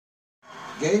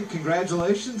Gabe,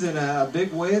 congratulations and a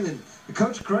big win. And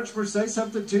Coach Crutchmer say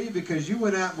something to you because you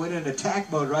went in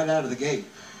attack mode right out of the gate.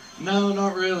 No,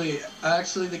 not really.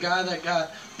 Actually, the guy that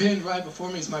got pinned right before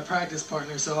me is my practice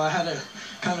partner, so I had to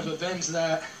kind of avenge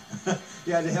that.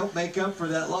 You had to help make up for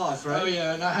that loss, right? Oh,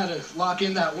 yeah, and I had to lock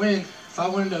in that win. If I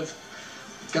wouldn't have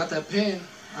got that pin,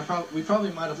 we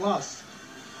probably might have lost.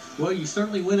 Well, you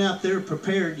certainly went out there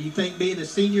prepared. Do you think being a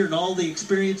senior and all the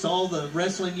experience, all the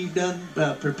wrestling you've done,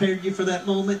 prepared you for that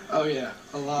moment? Oh, yeah,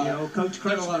 a lot. You know, Coach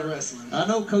Crutchmer, a lot of wrestling. I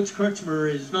know Coach Crutchmer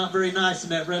is not very nice in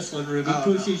that wrestling room. He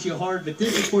pushes you hard, but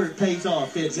this is where it pays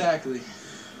off, isn't it? Exactly.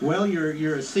 Well,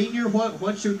 you're a senior.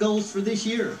 What's your goals for this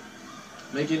year?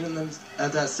 Make it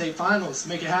at that state finals.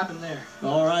 Make it happen there.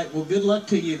 All right. Well, good luck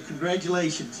to you.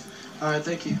 Congratulations. All right.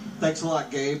 Thank you. Thanks a lot,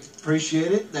 Gabe.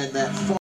 Appreciate it. And that